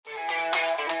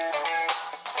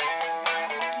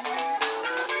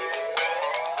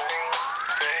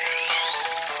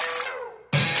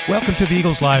Welcome to the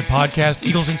Eagles Live podcast.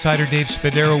 Eagles insider Dave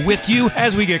Spadaro with you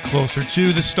as we get closer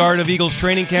to the start of Eagles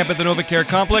training camp at the NovaCare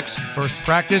Complex. First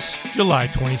practice, July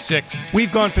 26th.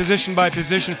 We've gone position by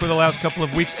position for the last couple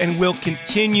of weeks and will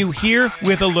continue here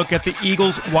with a look at the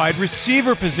Eagles wide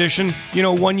receiver position. You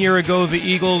know, 1 year ago, the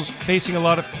Eagles facing a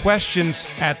lot of questions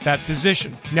at that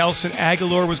position. Nelson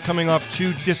Agholor was coming off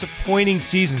 2 disappointing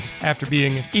seasons after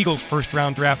being an Eagles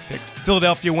first-round draft pick.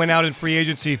 Philadelphia went out in free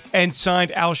agency and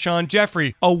signed Alshon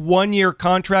Jeffrey, a 1-year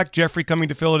contract. Jeffrey coming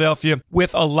to Philadelphia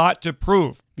with a lot to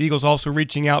prove. The Eagles also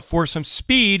reaching out for some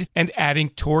speed and adding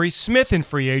Torrey Smith in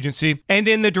free agency, and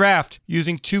in the draft,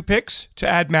 using 2 picks to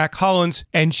add Mack Hollins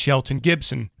and Shelton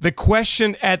Gibson. The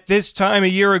question at this time a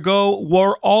year ago,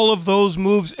 were all of those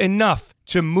moves enough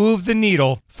to move the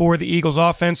needle for the Eagles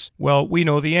offense? Well, we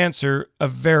know the answer, a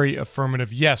very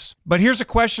affirmative yes. But here's a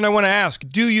question I want to ask.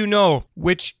 Do you know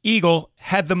which Eagle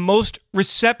had the most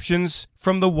receptions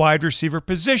from the wide receiver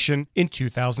position in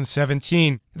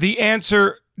 2017? The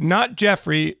answer, not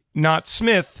Jeffrey, not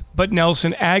Smith, but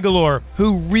Nelson Agholor,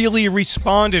 who really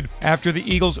responded after the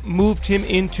Eagles moved him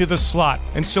into the slot.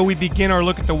 And so we begin our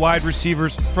look at the wide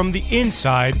receivers from the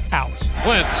inside out.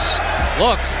 Wentz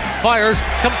looks, fires,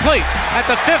 complete at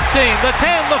the 15, the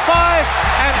 10, the 5,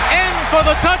 and in for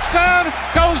the touchdown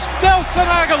goes Nelson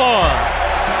Agholor.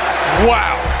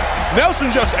 Wow.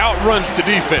 Nelson just outruns the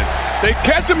defense. They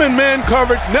catch him in man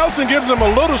coverage. Nelson gives him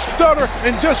a little stutter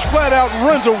and just flat out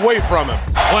runs away from him.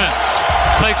 Wentz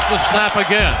takes the snap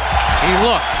again. He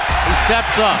looks. He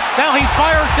steps up. Now he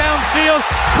fires downfield.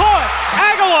 Caught.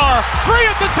 Agholor. Free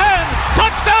at the 10.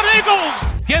 Touchdown Eagles.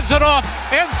 Gives it off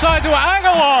inside to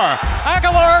Agholor.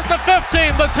 Agholor at the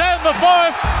 15, the 10, the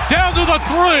 5, down to the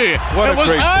 3. What it a was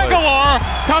great Agholor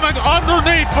play. coming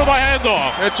underneath for the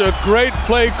handoff. It's a great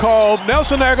play call.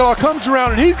 Nelson Agholor comes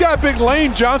around, and he's got big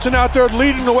Lane Johnson out there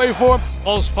leading the way for him.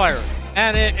 Ball's fired.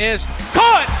 And it is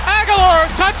caught.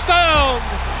 Agholor, touchdown.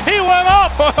 He went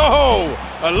up. Oh,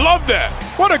 I love that.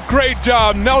 What a great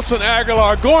job, Nelson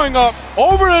Agholor, going up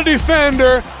over the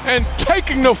defender and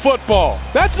taking the football.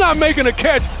 That's not making a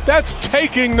catch. That's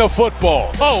taking the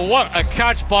football. Oh, what a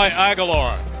catch by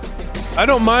Agholor. I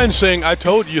don't mind saying I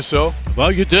told you so.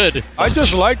 Well, you did. I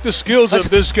just like the skills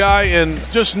of this guy and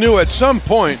just knew at some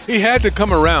point he had to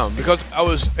come around because I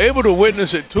was able to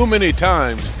witness it too many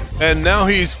times. And now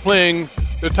he's playing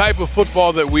the type of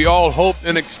football that we all hoped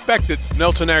and expected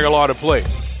Nelson Agholor to play.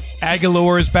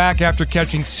 Agholor is back after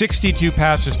catching 62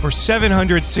 passes for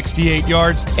 768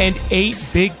 yards and 8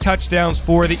 big touchdowns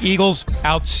for the Eagles.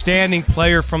 Outstanding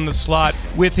player from the slot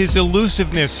with his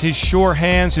elusiveness, his sure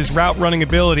hands, his route running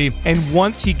ability, and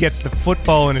once he gets the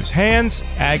football in his hands,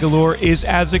 Agholor is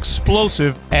as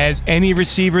explosive as any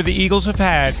receiver the Eagles have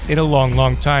had in a long,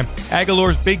 long time.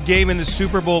 Agholor's big game in the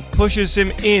Super Bowl pushes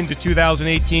him into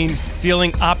 2018,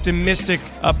 feeling optimistic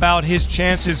about his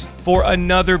chances for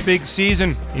another big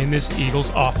season in this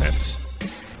Eagles offense.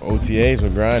 OTAs, we're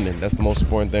grinding. That's the most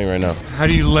important thing right now. How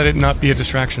do you let it not be a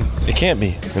distraction? It can't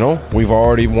be. We've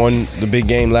already won the big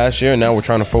game last year, and now we're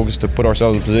trying to focus to put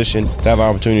ourselves in position to have an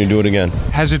opportunity to do it again.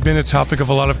 Has it been a topic of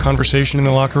a lot of conversation in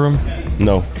the locker room?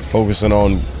 No. Focusing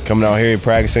on coming out here,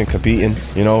 practicing, competing,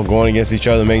 going against each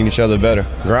other, making each other better.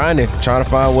 Grinding, trying to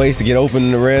find ways to get open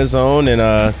in the red zone, and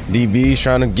DBs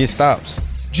trying to get stops.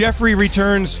 Jeffrey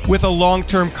returns with a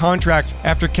long-term contract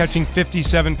after catching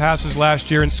 57 passes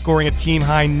last year and scoring a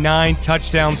team-high 9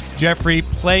 touchdowns. Jeffrey,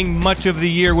 playing much of the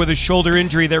year with a shoulder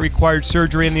injury that required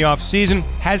surgery in the offseason,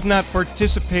 has not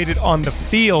participated on the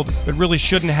field, but really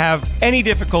shouldn't have any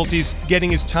difficulties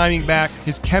getting his timing back,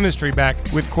 his chemistry back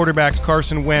with quarterbacks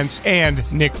Carson Wentz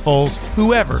and Nick Foles,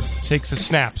 whoever takes the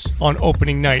snaps on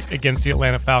opening night against the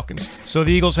Atlanta Falcons. So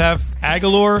the Eagles have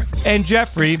Agholor and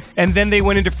Jeffrey, and then they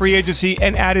went into free agency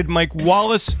and added Mike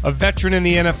Wallace, a veteran in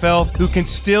the NFL who can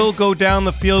still go down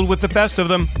the field with the best of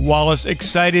them. Wallace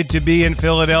excited to be in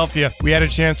Philadelphia. We had a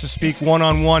chance to speak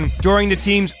one-on-one during the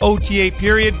team's OTA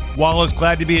period. Wallace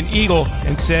glad to be an Eagle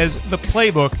and says the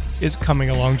playbook is coming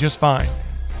along just fine.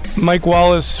 Mike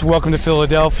Wallace, welcome to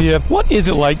Philadelphia. What is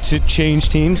it like to change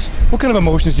teams? What kind of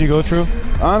emotions do you go through?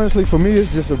 Honestly, for me,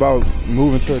 it's just about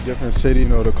moving to a different city,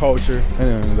 the culture,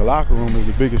 and the locker room is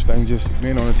the biggest thing, just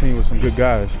being on a team with some good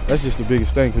guys. That's just the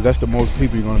biggest thing, because that's the most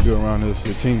people you're going to be around is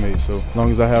your teammates. So as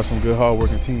long as I have some good,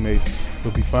 hard-working teammates,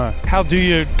 it'll be fine. How do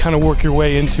you kind of work your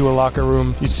way into a locker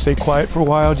room? You stay quiet for a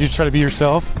while? Do you try to be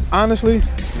yourself? Honestly,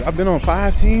 I've been on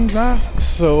 5 teams now,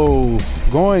 so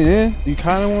going in, you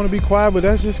kind of want to be quiet, but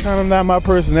that's just kind of not my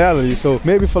personality. So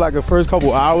maybe for like the first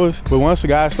couple hours, but once the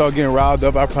guys start getting riled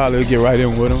up, I probably get right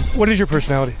in with them. What is your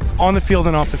personality? on the field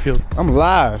and off the field? I'm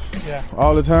live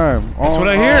all the time. That's what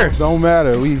I hear. Don't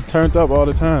matter. We turned up all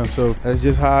the time, so that's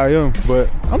just how I am.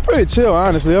 But I'm pretty chill,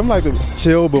 honestly. I'm like a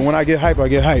chill, but when I get hype, I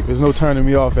get hype. There's no turning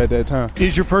me off at that time.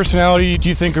 Is your personality, do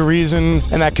you think, a reason,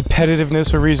 and that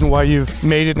competitiveness a reason why you've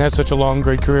made it and had such a long,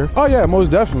 great career? Oh, yeah, most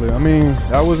definitely. I mean,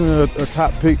 I wasn't a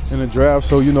top pick in the draft,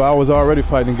 so, I was already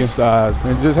fighting against the odds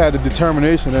and just had the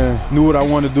determination and knew what I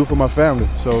wanted to do for my family,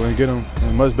 so, and get them in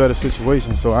a much better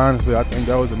situation. So, honestly, I think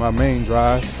that was my main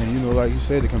drive. And, like you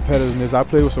said, the competitiveness. I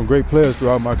played with some great players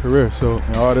throughout my career, so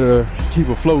in order to keep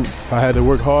afloat, I had to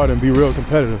work hard and be real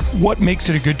competitive. What makes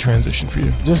it a good transition for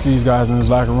you? Just these guys in this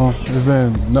locker room. It's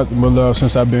been nothing but love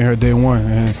since I've been here day one.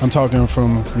 And I'm talking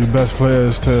from the best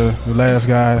players to the last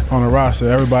guy on the roster.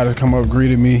 Everybody's come up,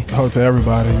 greeted me, hello to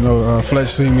everybody. Fletch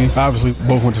seen me. Obviously,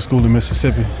 both went to school in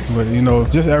Mississippi. But,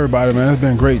 just everybody, man. It's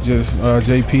been great. Just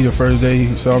JP, the first day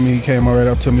he saw me, he came right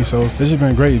up to me. So it's just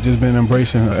been great. Just been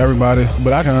embracing everybody.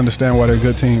 But I can understand why they're a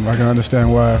good team. I can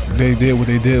understand why they did what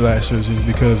they did last year, just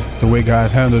because the way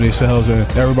guys handle themselves and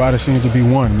everybody seems to be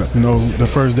one. The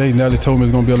first day, Nelly told me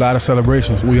there's going to be a lot of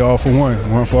celebrations. We all for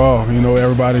one for all.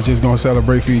 Everybody's just going to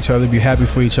celebrate for each other, be happy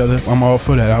for each other. I'm all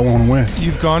for that. I want to win.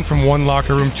 You've gone from one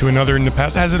locker room to another in the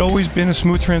past. Has it always been a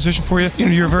smooth transition for you?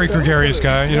 You're a very gregarious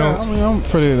guy, I'm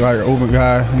pretty open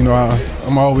guy.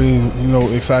 I'm always,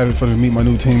 excited to meet my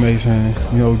new teammates,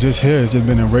 and, just here it's just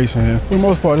been embracing it. For the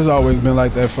most part, it's always been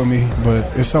like that for me, but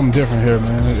it's something different here,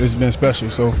 man. It's been special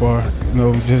so far.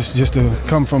 Just to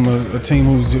come from a team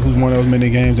who's won those many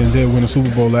games and did win a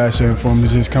Super Bowl last year, and for them to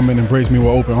just come and embrace me with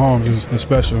open arms is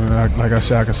special. And like I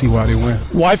said, I can see why they win.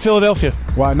 Why Philadelphia?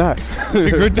 Why not? It's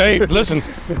a good day. Listen,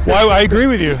 I agree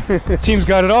with you. The team's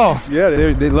got it all. Yeah,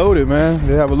 they loaded, man.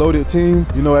 They have a loaded team.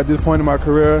 At this point in my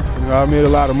career, I made a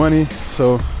lot of money,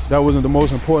 so that wasn't the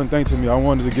most important thing to me. I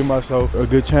wanted to give myself a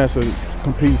good chance of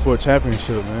competing for a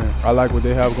championship, man. I like what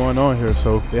they have going on here,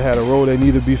 so they had a role they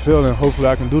need to be filled, and hopefully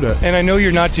I can do that. And I know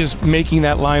you're not just making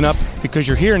that lineup because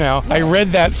you're here now. I read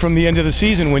that from the end of the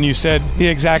season when you said the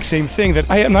exact same thing, that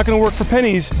I am not going to work for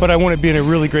pennies, but I want to be in a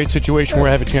really great situation where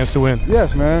I have a chance to win.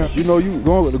 Yes, man. You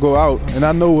going to go out, and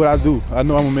I know what I do. I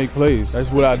know I'm going to make plays. That's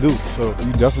what I do. So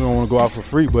you definitely don't want to go out for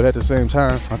free, but at the same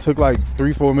time, I took like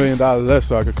 $3-4 million less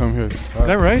so I could come here. Is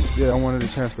that right? Yeah, I wanted a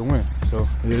chance to win. So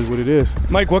it is what it is.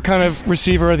 Mike, what kind of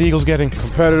receiver are the Eagles getting?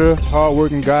 Competitor,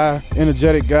 hard-working guy,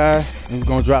 energetic guy, and he's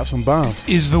going to drop some bombs.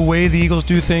 Is the way the Eagles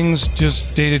do things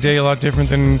just day-to-day a lot different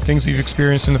than things you've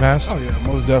experienced in the past? Oh, yeah,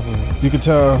 most definitely. You can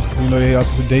tell, they up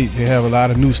to date. They have a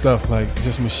lot of new stuff, like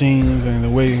just machines and the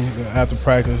way after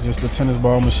practice, just the tennis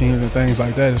ball machines and things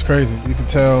like that. It's crazy. You can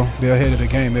tell they're ahead of the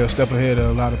game. They're a step ahead of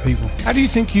a lot of people. How do you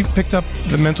think you've picked up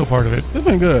the mental part of it? It's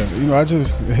been good. I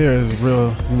just hear is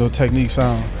real, technique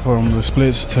sound from the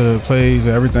splits to the plays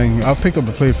and everything. I've picked up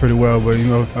the play pretty well, but,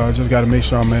 I just got to make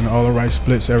sure I'm in all the right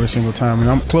splits every single time. And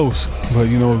I'm close, but,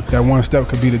 that one step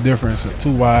could be the difference.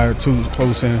 Too wide, too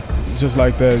close in. Just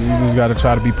like that, you just got to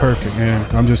try to be perfect,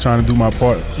 and I'm just trying to do my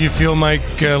part. Do you feel, Mike,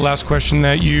 last question,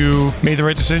 that you made the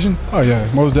right decision? Oh, yeah,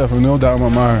 most definitely. No doubt in my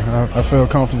mind. I feel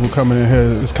comfortable coming in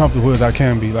here, as comfortable as I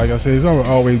can be. Like I said, it's going to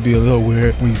always be a little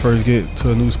weird when you first get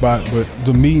to a new spot, but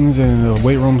the meetings and the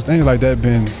weight rooms, things like that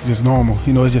been just normal.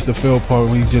 It's just the feel part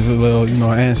when you just a little,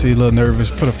 antsy, a little nervous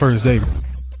for the first day.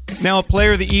 Now, a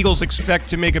player the Eagles expect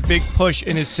to make a big push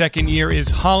in his second year is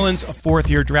Hollins, a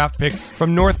fourth-year draft pick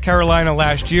from North Carolina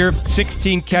last year.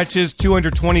 16 catches,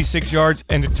 226 yards,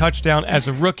 and a touchdown as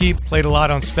a rookie. Played a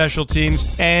lot on special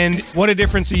teams. And what a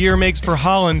difference a year makes for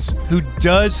Hollins, who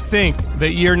does think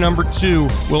that year number 2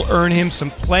 will earn him some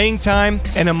playing time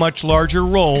and a much larger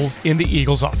role in the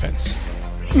Eagles' offense.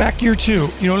 Mac, year 2,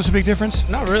 you notice a big difference?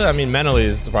 Not really. I mean, mentally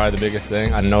is probably the biggest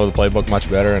thing. I know the playbook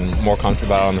much better and more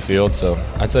comfortable out on the field, so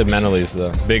I'd say mentally is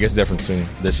the biggest difference between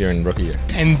this year and rookie year.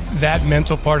 And that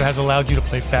mental part has allowed you to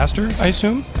play faster, I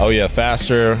assume? Oh, yeah,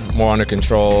 faster, more under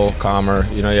control, calmer.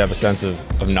 You have a sense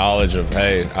of knowledge of,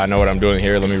 hey, I know what I'm doing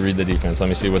here. Let me read the defense. Let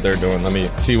me see what they're doing. Let me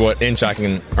see what inch I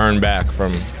can earn back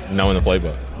from knowing the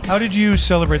playbook. How did you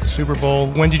celebrate the Super Bowl?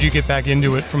 When did you get back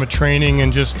into it from a training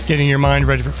and just getting your mind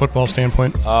ready for football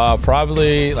standpoint?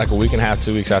 Probably like a week and a half,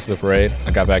 2 weeks after the parade,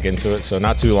 I got back into it. So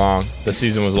not too long. The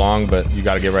season was long, but you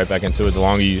got to get right back into it. The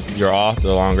longer you're off,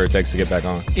 the longer it takes to get back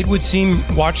on. It would seem,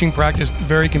 watching practice,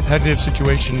 very competitive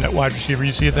situation at wide receiver.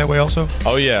 You see it that way also?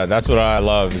 Oh, yeah. That's what I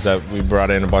love, is that we brought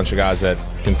in a bunch of guys that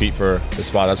compete for the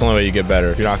spot. That's the only way you get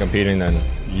better. If you're not competing, then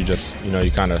you just,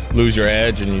 you kind of lose your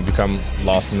edge and you become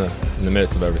lost in the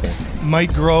midst of everything.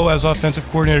 Mike Groh as offensive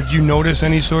coordinator, do you notice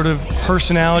any sort of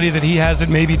personality that he has that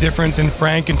may be different than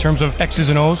Frank in terms of X's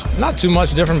and O's? Not too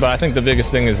much different, but I think the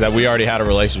biggest thing is that we already had a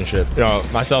relationship.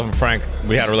 Myself and Frank,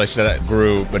 we had a relationship that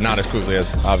grew, but not as quickly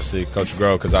as obviously Coach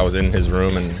Groh, because I was in his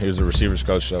room and he was the receivers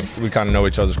coach, so we kind of know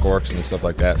each other's quirks and stuff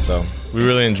like that. So we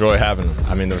really enjoy having him.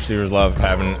 I mean, the receivers love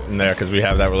having him there because we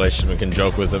have that relationship and can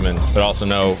joke with him, but also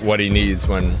know what he needs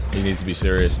when he needs to be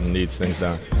serious and needs things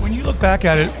done. When you look back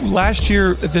at it, last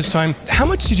year at this time, how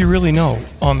much did you really know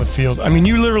on the field? I mean,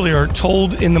 you literally are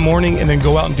told in the morning and then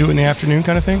go out and do it in the afternoon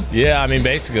kind of thing? Yeah, I mean,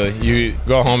 basically, you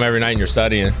go home every night and you're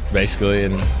studying, basically,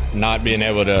 and not being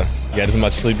able to get as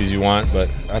much sleep as you want, but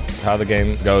that's how the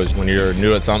game goes. When you're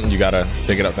new at something, you got to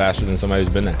pick it up faster than somebody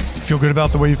who's been there. You feel good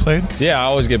about the way you played? Yeah, I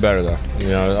always get better,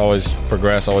 though. Always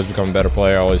progress, always become a better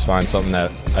player, always find something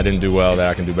that I didn't do well that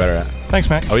I can do better at. Thanks,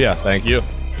 Matt. Oh, yeah, thank you.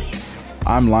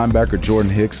 I'm linebacker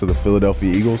Jordan Hicks of the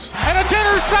Philadelphia Eagles. And it's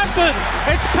intercepted.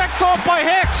 It's picked off by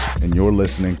Hicks. And you're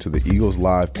listening to the Eagles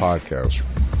Live podcast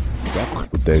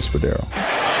with Dave Spadaro.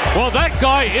 Well, that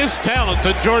guy is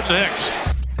talented, Jordan Hicks.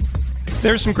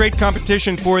 There's some great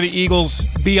competition for the Eagles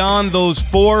beyond those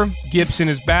four. Gibson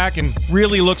is back and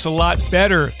really looks a lot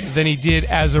better than he did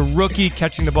as a rookie,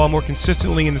 catching the ball more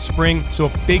consistently in the spring. So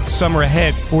a big summer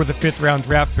ahead for the 5th-round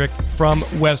draft pick from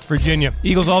West Virginia.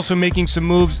 Eagles also making some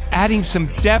moves, adding some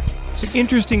depth, some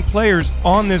interesting players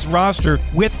on this roster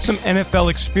with some NFL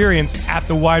experience at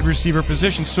the wide receiver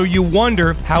position. So you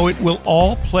wonder how it will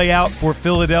all play out for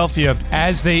Philadelphia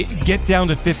as they get down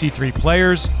to 53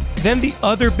 players. Then the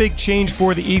other big change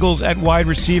for the Eagles at wide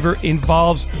receiver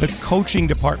involves the coaching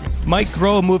department. Mike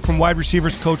Groh moved from wide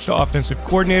receivers coach to offensive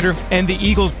coordinator, and the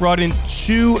Eagles brought in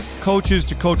 2 coaches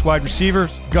to coach wide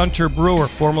receivers. Gunter Brewer,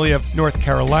 formerly of North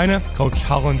Carolina, Coach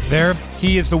Hollins there.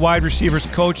 He is the wide receivers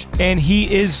coach, and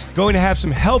he is going to have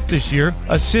some help this year,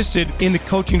 assisted in the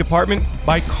coaching department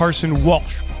by Carson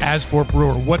Walsh. As for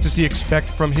Brewer, what does he expect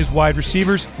from his wide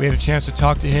receivers? We had a chance to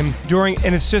talk to him during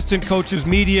an assistant coach's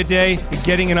media day,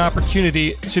 getting an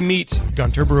opportunity to meet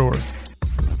Gunter Brewer.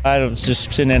 I was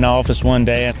just sitting in the office one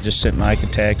day. I just sent Mike a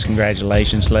text,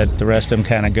 congratulations, let the rest of them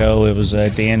kind of go. It was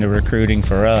at the end of recruiting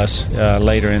for us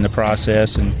later in the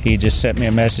process, and he just sent me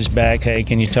a message back, hey,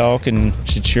 can you talk? And I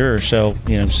said, sure. So,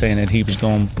 saying that he was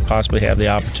going to possibly have the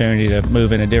opportunity to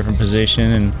move in a different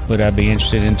position, and would I be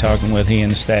interested in talking with he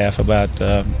and the staff about,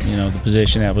 the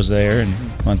position that was there. And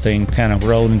one thing kind of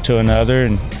rolled into another,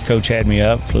 and Coach had me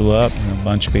up, flew up, and a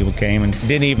bunch of people came and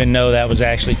didn't even know that was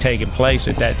actually taking place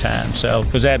at that time. So,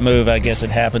 because that move, I guess it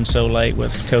happened so late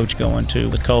with Coach going to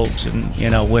the Colts and,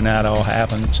 when that all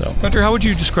happened. So, Gunter, how would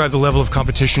you describe the level of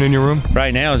competition in your room?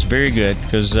 Right now it's very good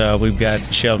because we've got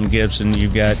Shelton Gibson.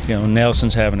 You've got,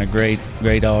 Nelson's having a great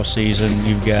off season.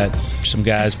 You've got some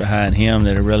guys behind him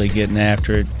that are really getting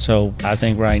after it. So I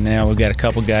think right now we've got a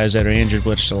couple guys that are injured,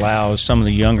 which allows some of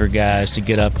the younger guys to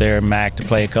get up there, Mac to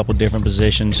play a couple different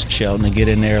positions, Shelton to get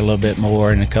in there a little bit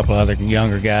more, and a couple other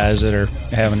younger guys that are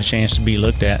having a chance to be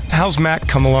looked at. How's Mac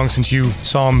come along since you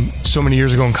saw him so many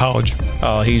years ago in college?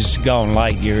 Oh, he's gone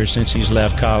light years since he's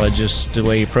left college. Just the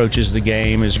way he approaches the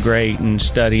game is great, and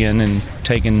studying and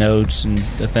taking notes and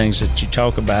the things that you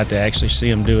talk about, to actually see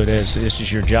him do it as this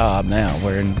is your job now,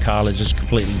 where in college it's a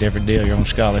completely different deal. You're on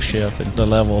scholarship, and the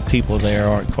level of people there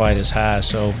aren't quite as high,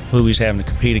 so who he's having to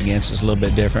compete against is a little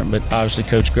bit different. But obviously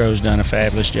Coach Groh's done a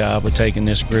fabulous job with taking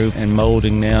this group and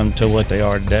molding them to what they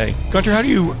are today. Gunter, how do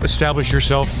you establish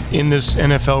yourself in this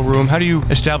NFL room? How do you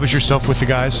establish yourself with the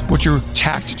guys? What's your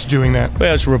tact to doing that?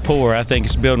 Well, it's rapport. I think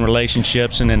it's building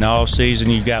relationships, and in the off season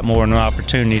you've got more of an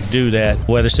opportunity to do that,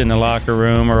 whether it's in the locker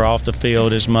room or off the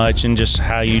field as much, and just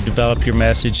how you develop your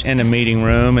message in the meeting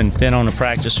room, and then on the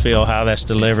practice field, how that's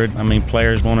delivered. I mean,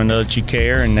 players want to know that you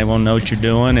care, and they want to know what you're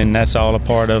doing, and that's all a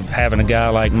part of having a guy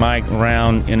like Mike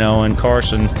around, and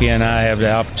Carson. He and I have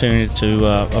the opportunity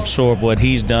to absorb what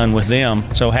he's done with them,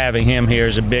 so having him here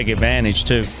is a big advantage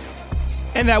too.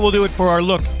 And that will do it for our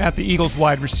look at the Eagles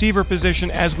wide receiver position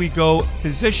as we go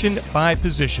position by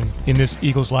position in this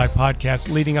Eagles Live podcast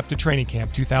leading up to training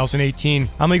camp 2018.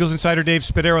 I'm Eagles Insider Dave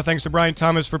Spadaro. Thanks to Brian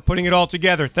Thomas for putting it all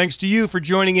together. Thanks to you for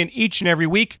joining in each and every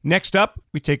week. Next up,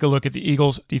 we take a look at the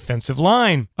Eagles defensive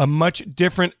line. A much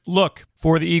different look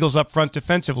for the Eagles up front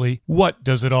defensively. What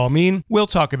does it all mean? We'll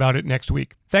talk about it next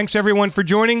week. Thanks everyone for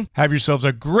joining. Have yourselves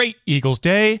a great Eagles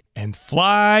day, and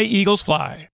fly, Eagles,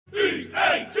 fly.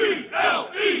 E-A-G!